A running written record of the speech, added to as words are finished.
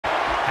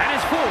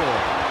for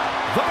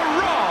the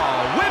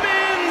Raw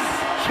Women's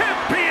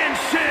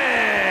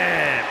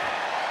Championship.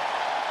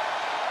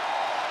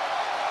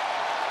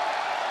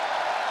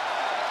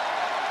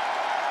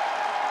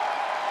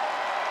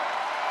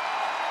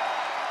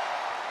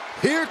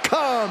 Here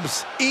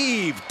comes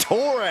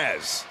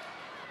Torres.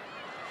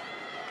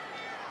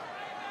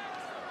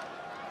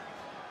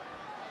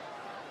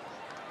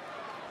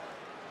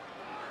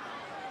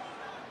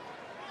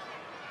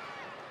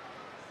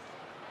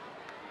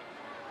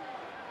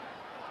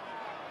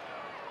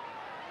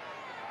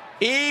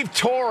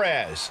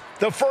 Torres,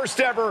 the first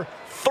ever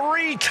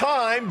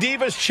three-time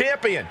Divas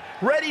champion,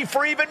 ready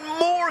for even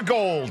more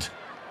gold.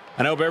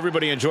 I hope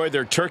everybody enjoyed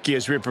their turkey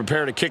as we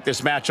prepare to kick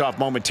this match off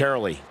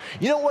momentarily.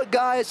 You know what,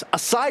 guys?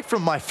 Aside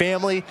from my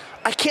family,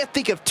 I can't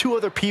think of two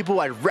other people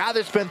I'd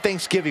rather spend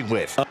Thanksgiving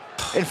with.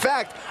 In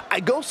fact, I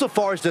go so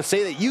far as to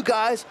say that you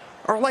guys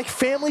are like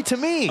family to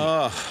me.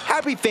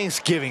 Happy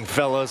Thanksgiving,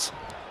 fellas.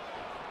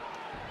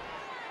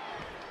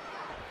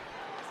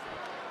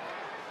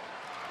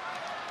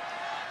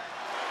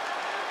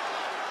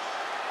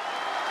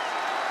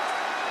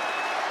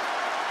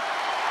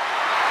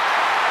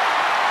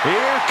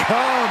 Here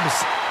comes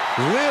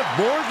Liv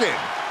Morgan.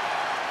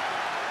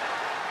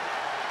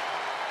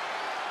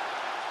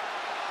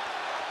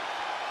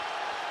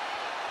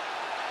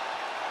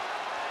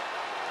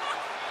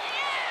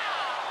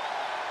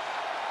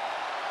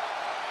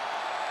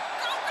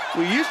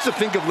 We used to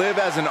think of Liv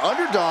as an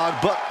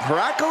underdog, but her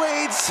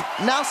accolades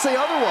now say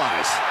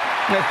otherwise.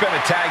 They've been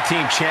a tag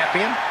team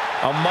champion,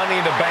 a Money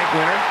in the Bank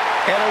winner,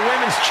 and a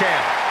women's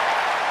champ.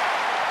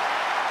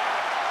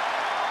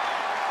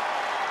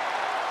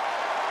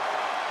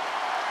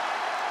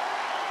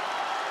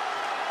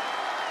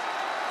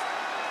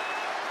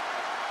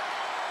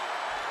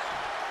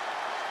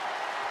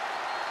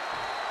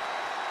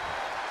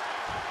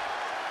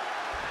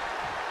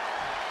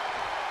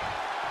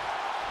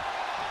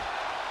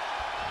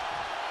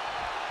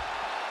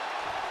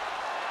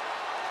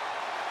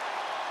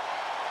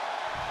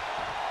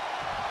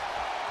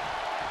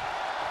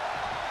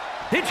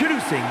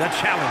 Introducing the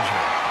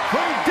challenger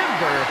from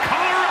Denver,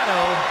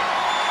 Colorado,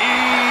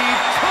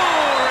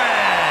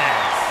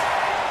 Torres.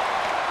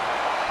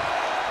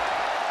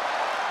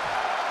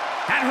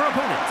 And her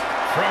opponent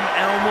from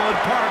Elmwood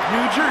Park,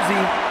 New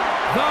Jersey,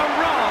 the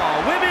Raw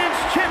Women's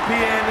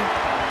Champion,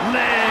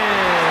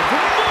 Liv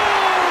Morgan.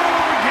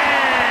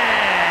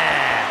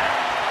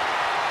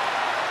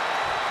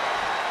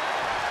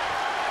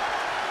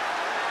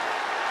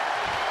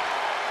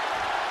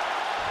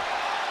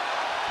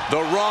 The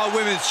Raw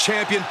Women's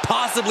Champion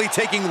possibly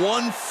taking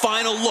one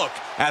final look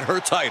at her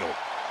title.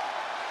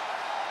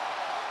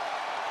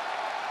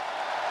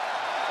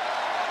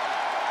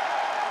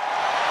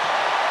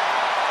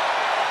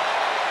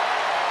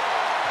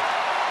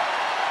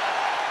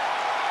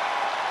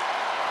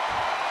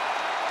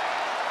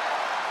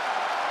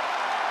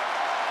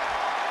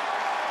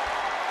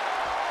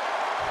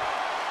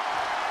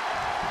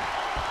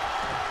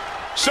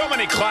 So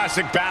many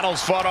classic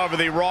battles fought over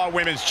the Raw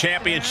Women's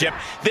Championship.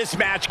 This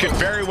match could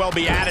very well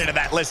be added to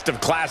that list of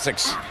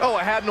classics. Oh,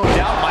 I have no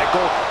doubt,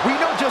 Michael. We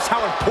know just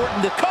how important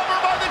the Cover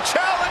by the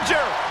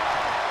challenger!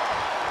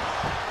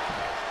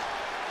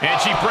 And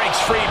she breaks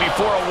free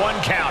before a one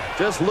count.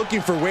 Just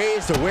looking for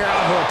ways to wear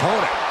out her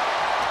opponent.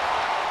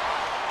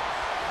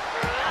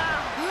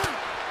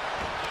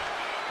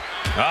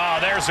 Oh,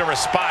 there's a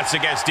response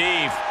against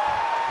Eve.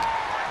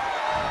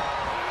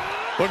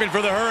 Looking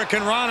for the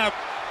Hurricane Rana.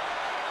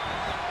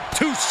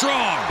 Too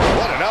strong.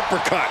 What an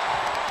uppercut.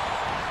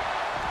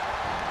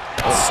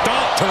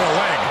 Stomp to the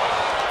leg.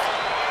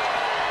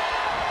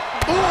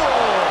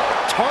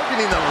 Ooh,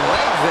 targeting the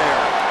leg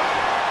there.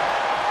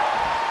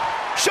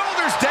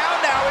 Shoulders down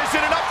now. Is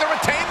it enough to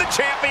retain the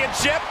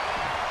championship?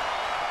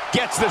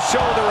 Gets the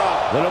shoulder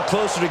up. A little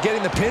closer to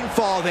getting the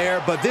pinfall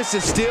there, but this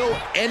is still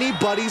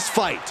anybody's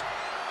fight.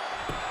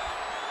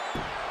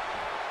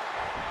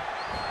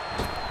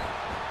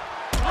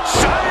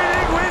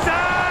 Shining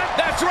Wizard!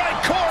 That's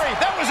right, Corey.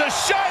 That was a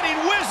Shining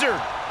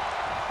Wizard.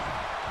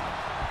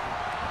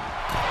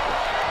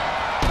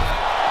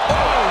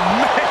 Oh,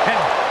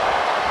 man.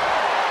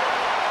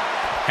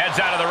 Heads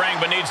out of the ring,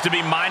 but needs to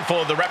be mindful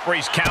of the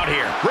referee's count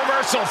here.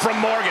 Reversal from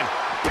Morgan.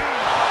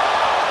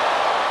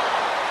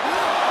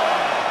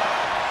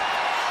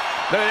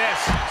 Look at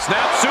this.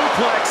 Snap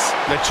suplex.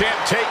 The champ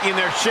taking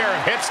their share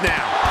of hits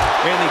now.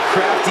 And the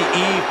crafty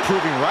Eve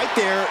proving right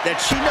there that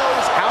she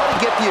knows how to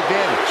get the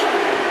advantage.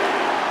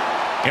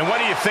 And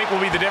what do you think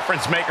will be the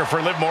difference maker for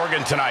Liv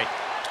Morgan tonight?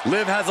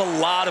 Liv has a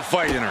lot of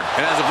fight in her,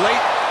 and as of late,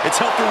 it's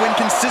helped her win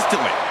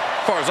consistently.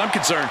 As far as I'm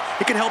concerned,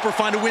 it can help her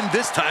find a win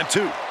this time,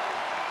 too.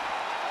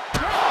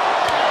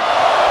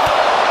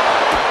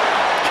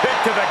 Kick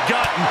to the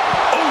gut.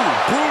 Ooh,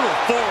 brutal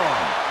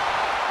forearm.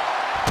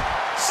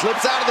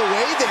 Slips out of the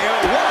way there.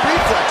 What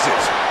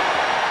reflexes?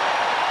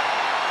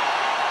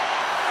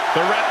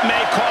 The ref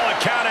may call a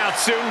count out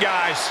soon,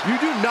 guys. You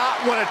do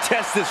not want to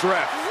test this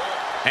ref.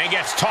 And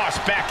gets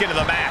tossed back into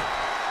the mat.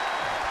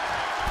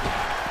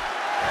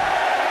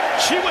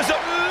 She was a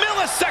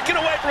a second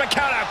away from a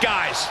countout,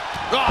 guys.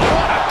 Oh,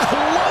 what a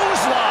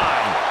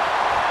clothesline.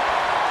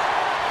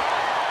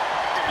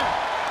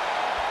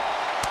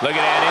 Look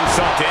at that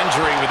insult to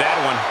injury with that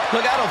one.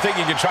 Look, I don't think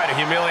you can try to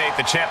humiliate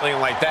the champion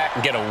like that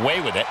and get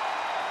away with it.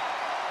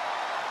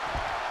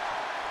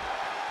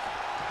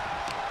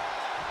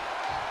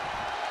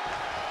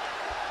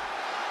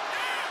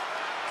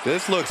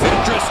 This looks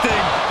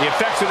interesting. The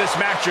effects of this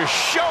match are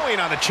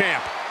showing on the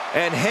champ.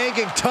 And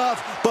hanging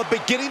tough, but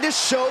beginning to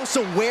show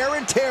some wear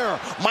and tear.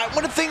 Might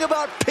want to think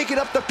about picking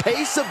up the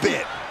pace a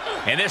bit.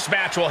 And this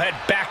match will head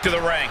back to the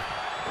ring.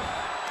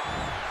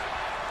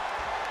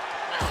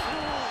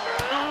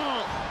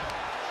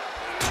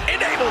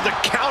 Able to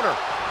counter.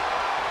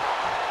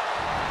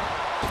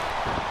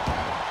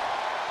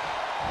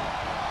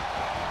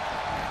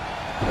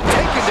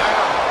 Taken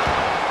down.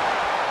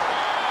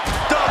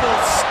 Double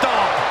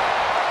stomp.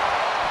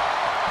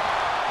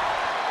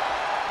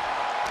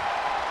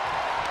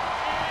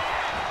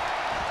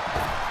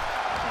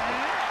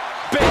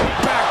 Big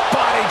back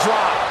body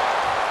drop.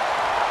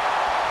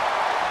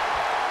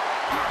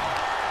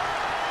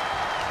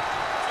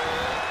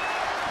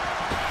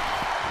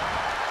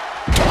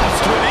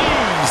 Tossed with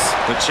ease.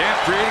 The champ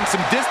creating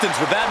some distance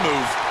with that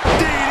move.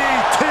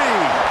 DDT.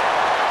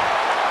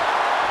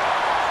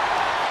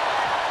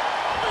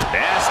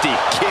 Nasty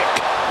kick.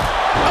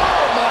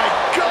 Oh my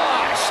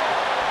gosh.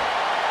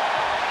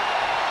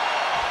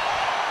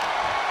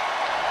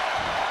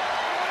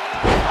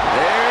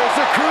 There's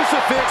a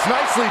crucifix.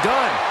 Nicely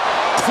done.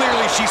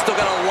 Clearly, she's still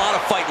got a lot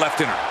of fight left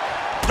in her.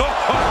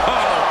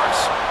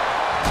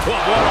 Well,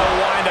 what a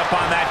wind-up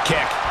on that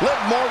kick. Liv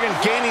Morgan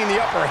gaining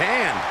the upper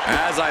hand.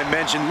 As I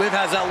mentioned, Liv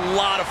has a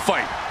lot of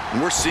fight,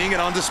 and we're seeing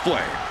it on display.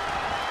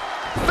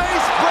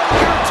 Face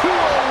breaker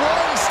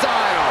 201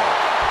 style.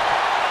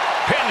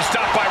 Pin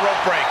stop by rope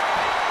break.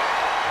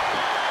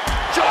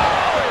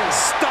 Oh,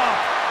 stop.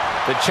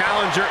 The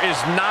challenger is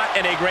not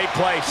in a great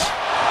place.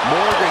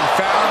 Morgan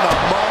found the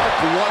mark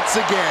once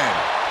again.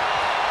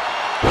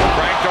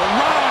 Cranked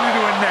around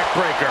into a neck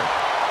breaker.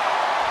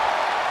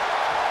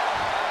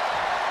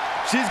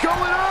 She's going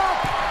up.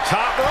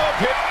 Top rope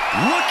hit.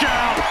 Look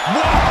out!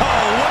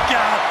 Whoa, look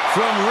out!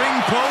 From ring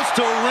post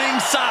to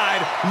ringside,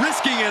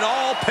 risking it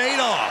all paid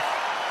off.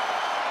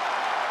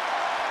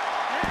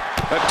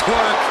 A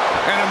twerk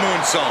and a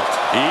moonsault.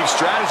 Eve's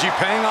strategy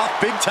paying off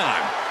big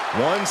time.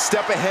 One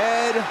step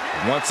ahead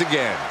once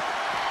again.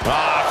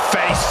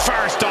 Face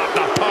first off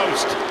the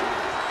post.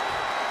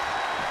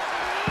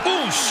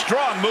 Ooh,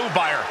 strong move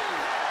by her.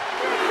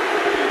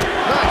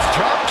 Nice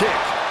drop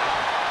kick.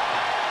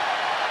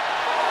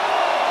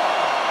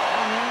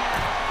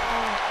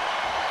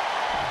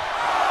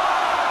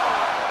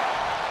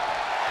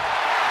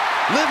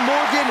 Liv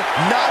Morgan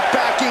not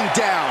backing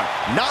down.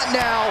 Not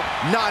now,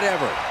 not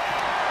ever.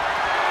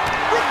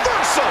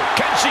 Reversal.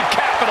 Can she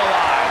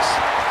capitalize?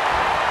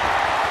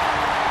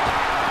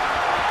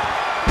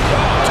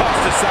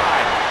 Tossed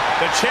aside.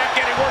 The champ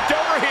getting worked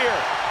over here.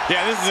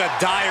 Yeah, this is a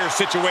dire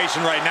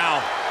situation right now.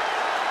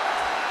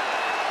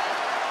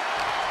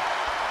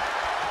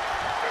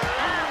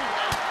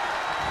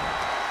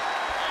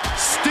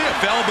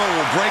 Stiff elbow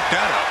will break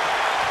that up.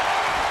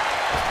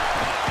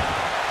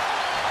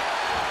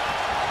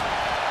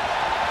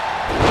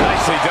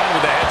 Nicely done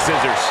with the head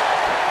scissors.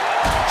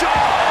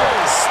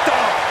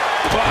 Stop.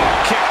 Oh,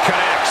 kick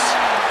connects.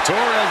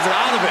 Torres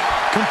out of it,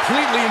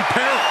 completely in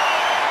peril.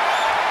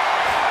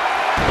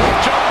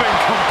 Jumping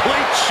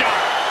complete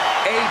shot.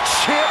 A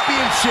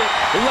championship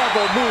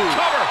level move.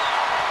 Cover.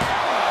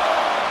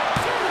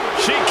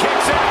 She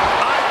kicks out.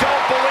 I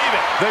don't believe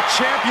it. The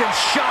champion's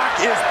shock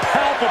is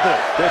palpable.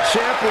 The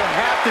champ will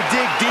have to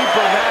dig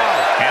deeper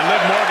now. And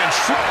Liv Morgan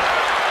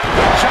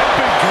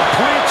jumping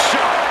complete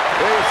shot.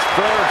 Face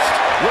first.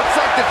 Looks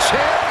like the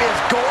champ is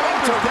going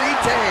to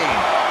retain.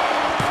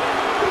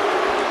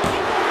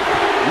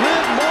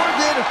 Liv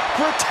Morgan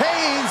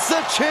retains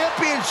the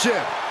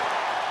championship.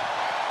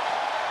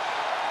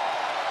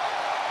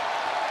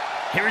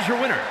 Here's your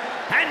winner,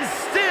 and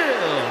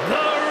still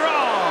the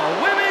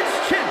Raw Women's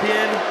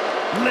Champion,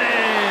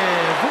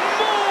 Liv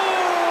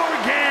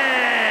Morgan.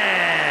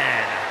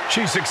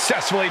 She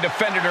successfully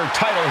defended her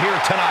title here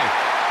tonight.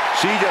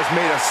 She just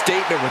made a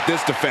statement with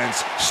this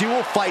defense. She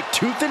will fight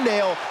tooth and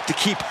nail to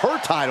keep her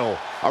title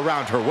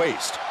around her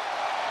waist.